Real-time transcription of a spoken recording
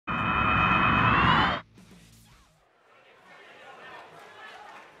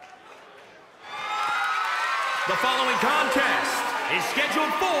The following contest is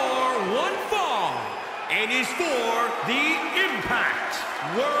scheduled for one fall and is for the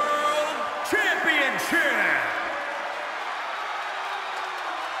Impact World Championship.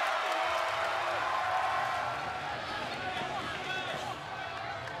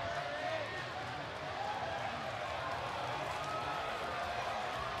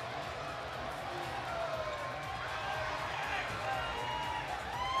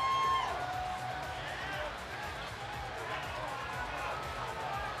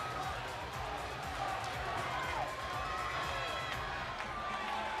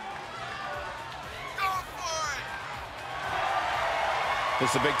 This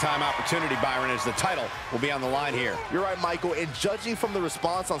is a big-time opportunity, Byron, as the title will be on the line here. You're right, Michael, and judging from the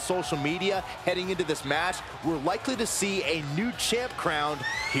response on social media heading into this match, we're likely to see a new champ crowned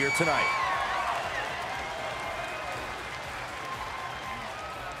here tonight.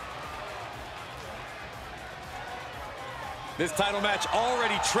 This title match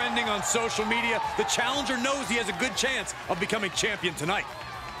already trending on social media. The challenger knows he has a good chance of becoming champion tonight.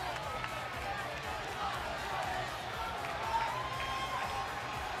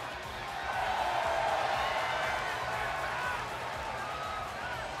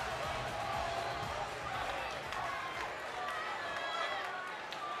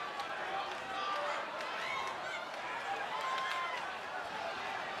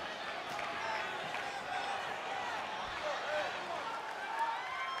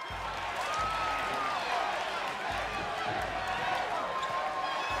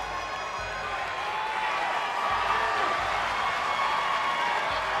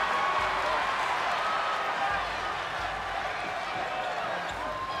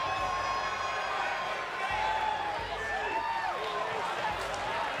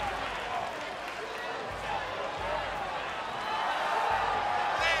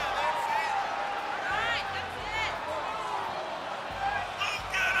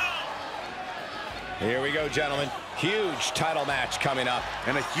 Here we go, gentlemen. Huge title match coming up.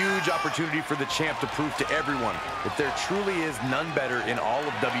 And a huge opportunity for the champ to prove to everyone that there truly is none better in all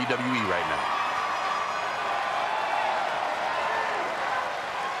of WWE right now.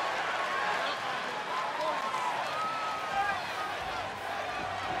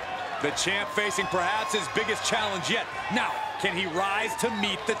 The champ facing perhaps his biggest challenge yet. Now, can he rise to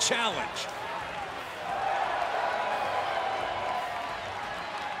meet the challenge?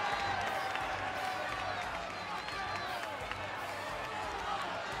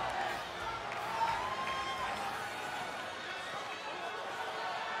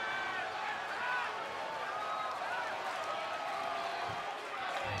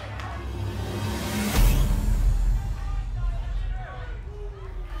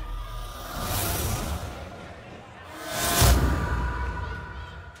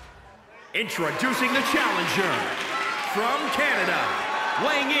 Introducing the challenger from Canada,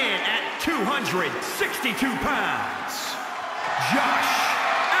 weighing in at 262 pounds, Josh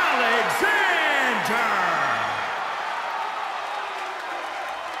Alexander.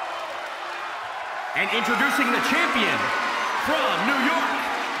 And introducing the champion from New York,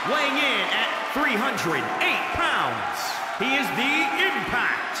 weighing in at 308 pounds, he is the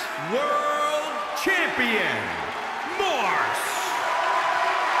Impact World Champion, Morse.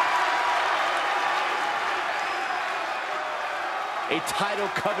 A title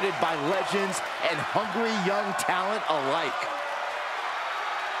coveted by legends and hungry young talent alike.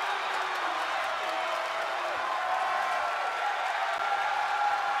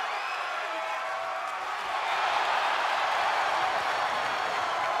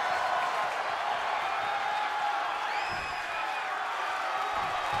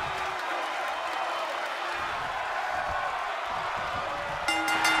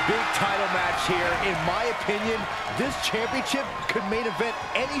 Big title match here. In my opinion, this championship could main event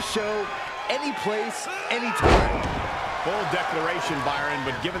any show, any place, anytime. Bold declaration, Byron,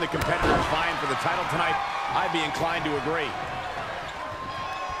 but given the competitors vying for the title tonight, I'd be inclined to agree.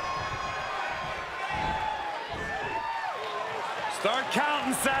 Start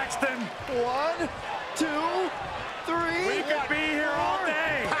counting, Saxton. 1, 2, 3. We could be here all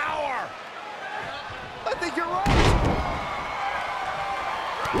day. Power! I think you're right.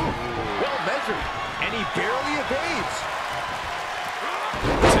 Well measured, and he barely evades.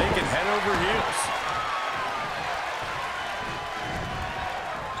 Taking head over heels.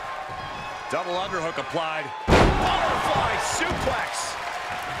 Double underhook applied. Butterfly suplex!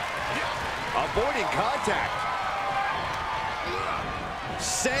 Avoiding contact.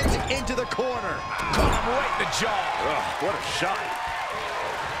 Sent into the corner. Caught him right in the jaw. Ugh, what a shot.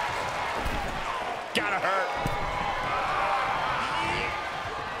 Gotta hurt.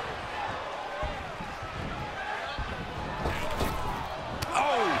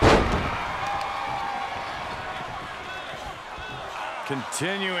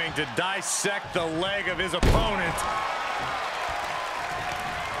 Continuing to dissect the leg of his opponent.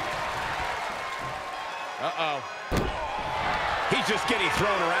 Uh-oh. He's just getting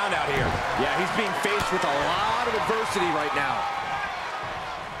thrown around out here. Yeah, he's being faced with a lot of adversity right now.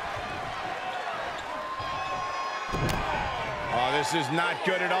 Oh, this is not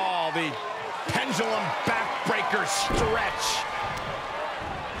good at all. The pendulum backbreaker stretch.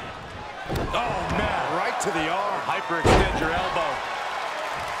 Oh, man, right to the arm. Hyperextend your elbow.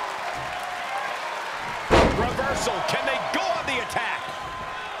 Reversal. Can they go on the attack?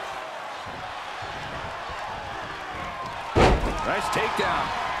 Nice takedown.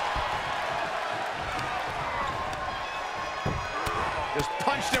 Just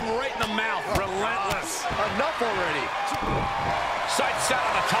punched him right in the mouth. Relentless. Enough already. Sight set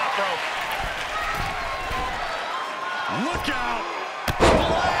on the top rope. Look out.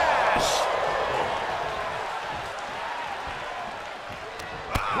 Splash!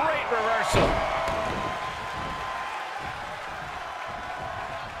 Great reversal.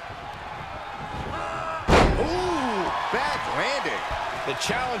 Ooh, bad landing. The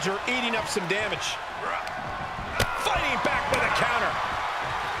challenger eating up some damage. Fighting back with a counter.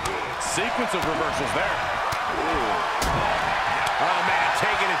 Sequence of reversals there. Oh, man,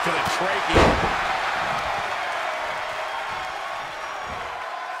 taking it to the trachea.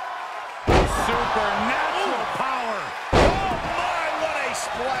 Supernatural power. Oh, my, what a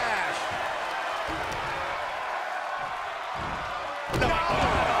splash. No,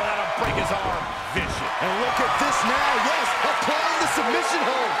 that'll break his arm. Vicious. And look at this now. Yes, applying the submission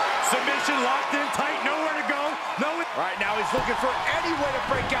hold. Submission locked in tight. Nowhere to go. Right now, he's looking for any way to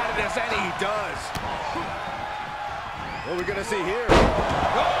break out of this, and he does. What are we going to see here?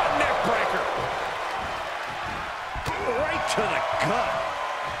 Oh, neck breaker. Right to the gut.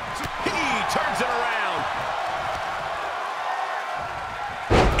 He turns it around.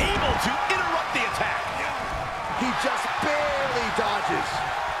 Able to interrupt the attack. He just barely dodges.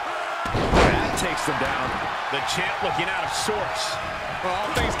 That takes him down. The champ looking out of sorts. Well,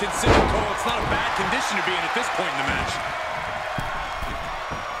 all things considered, Cole, it's not a bad condition to be in at this point in the match.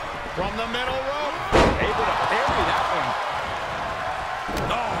 From the middle rope. Able to parry that one.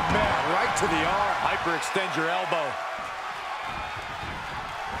 Oh, man, right to the arm. Hyperextend your elbow.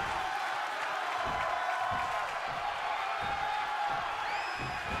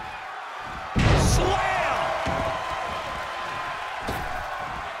 Slam!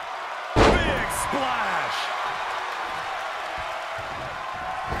 Big splash.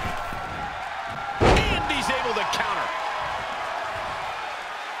 And he's able to counter.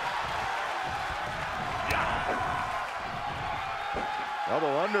 Double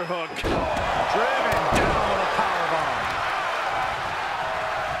underhook. Driven down with a powerbomb.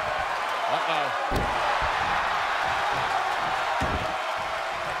 Uh-oh.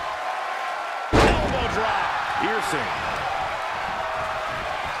 Elbow drop. Piercing.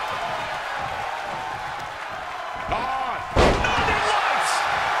 On. Northern Lights.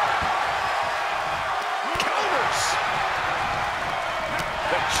 Counters.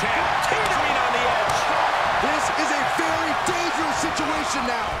 The champ teetering on the edge. This is a very dangerous situation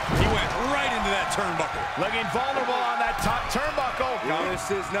now. He went right into that turnbuckle. Looking vulnerable on that top turnbuckle.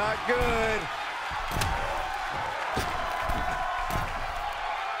 This is not good.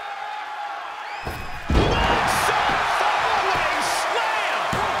 Following slam.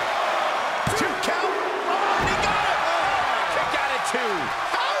 2 count. Oh, he got it. Kick out at 2.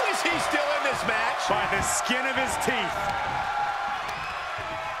 How is he still in this match? By the skin of his teeth.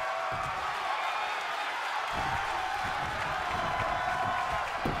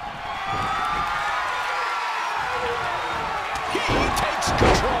 He takes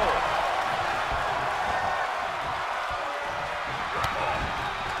control.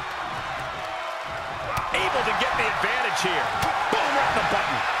 Able to get the advantage here. Boom, right in the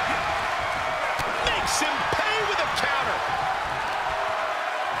button. Makes him pay with a counter.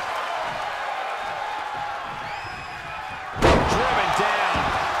 Driven down.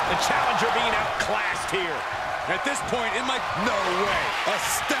 The challenger being outclassed here. At this point, it might... No way.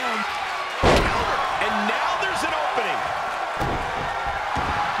 Astound. Counter. And now there's an opening.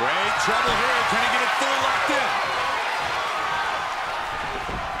 Great trouble here. Can he get it fully locked in?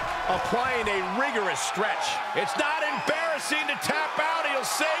 Applying a rigorous stretch. It's not embarrassing to tap out. He'll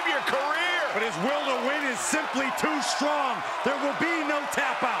save your career. But his will to win is simply too strong. There will be no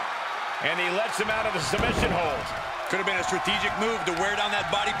tap out. And he lets him out of the submission hold. Could have been a strategic move to wear down that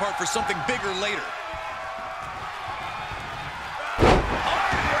body part for something bigger later.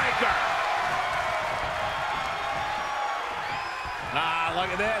 Armbreaker. Look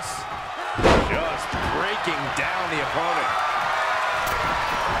at this. Just breaking down the opponent.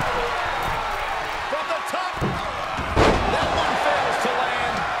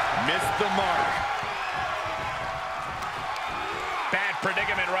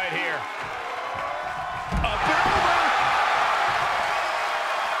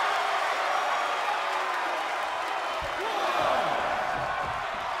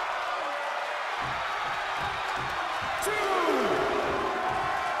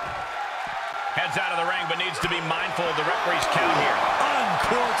 runs out of the ring, but needs to be mindful of the referee's count here.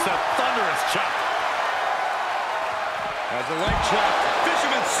 Uncorks a thunderous chop. As a leg trap,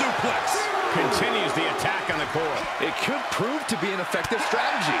 fisherman suplex. Continues the attack on the core. It could prove to be an effective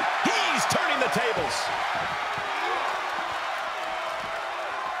strategy. He's turning the tables.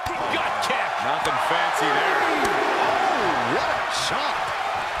 Gut kick. Nothing fancy there. Oh, what a shot.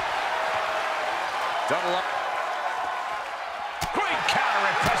 Double up. Great counter.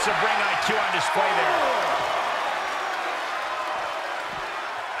 Impressive ring IQ on display there.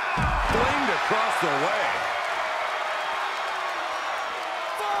 Flinged across the way.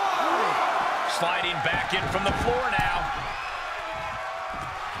 Sliding back in from the floor now.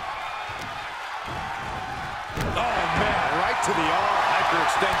 Oh, man, right to the arm.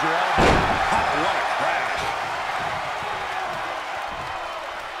 Hyperextend your elbow. Oh, what a crash.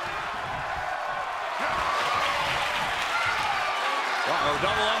 Uh-oh,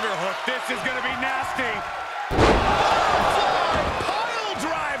 double underhook. This is going to be nasty. Pile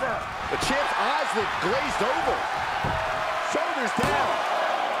driver. The champ's eyes look glazed over. Shoulders down.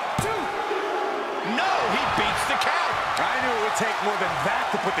 No, he beats the count. I knew it would take more than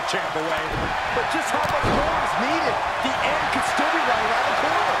that to put the champ away. But just how much more is needed? The end could still be right around the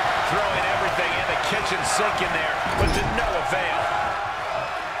corner. Throwing everything in the kitchen sink in there, but to no avail.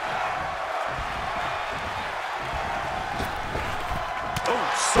 Oh,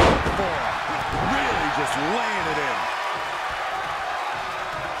 southpaw. Really just laying it in.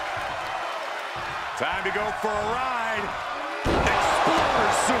 Time to go for a ride.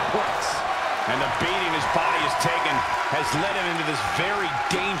 Exploder suplex. And the beating his body has taken has led him into this very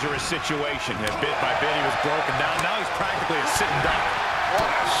dangerous situation. And bit by bit, he was broken down. Now he's practically a sitting duck. What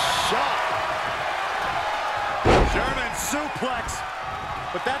a shot. German suplex.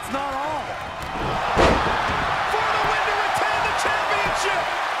 But that's not all. For the win to retain the championship.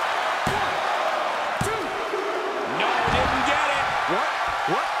 1, 2. No, didn't get it. What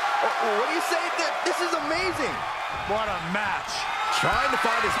do you say? This is amazing. What a match. Trying to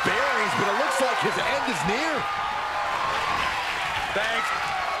find his bearings, but it looks like his end is near. Thanks.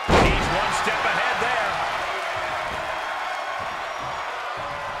 He's one step ahead there.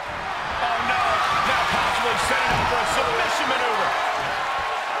 Oh, no. Now possibly setting up for a submission maneuver.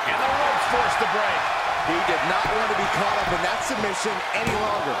 And the ropes forced the break. He did not want to be caught up in that submission any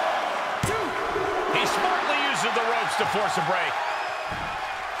longer. He smartly uses the ropes to force a break.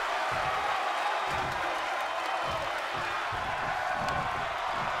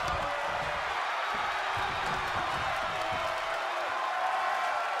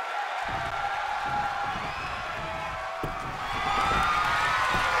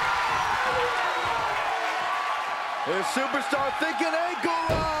 The superstar thinking ankle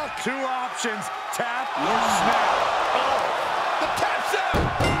lock. 2 options. Tap or snap. Oh, the tap's out.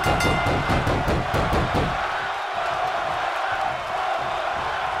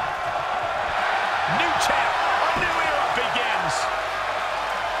 New champ. A new era begins.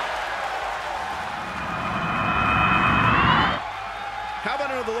 How about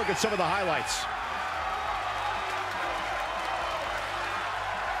another look at some of the highlights?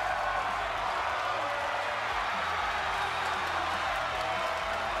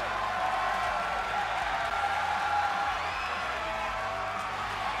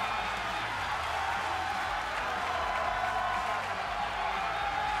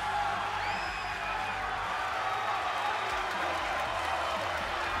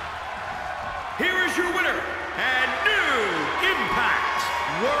 Here is your winner and new Impact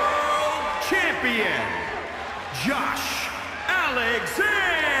World Champion, Josh Alexander.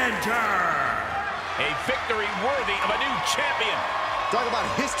 A victory worthy of a new champion. Talk about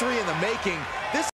history in the making. This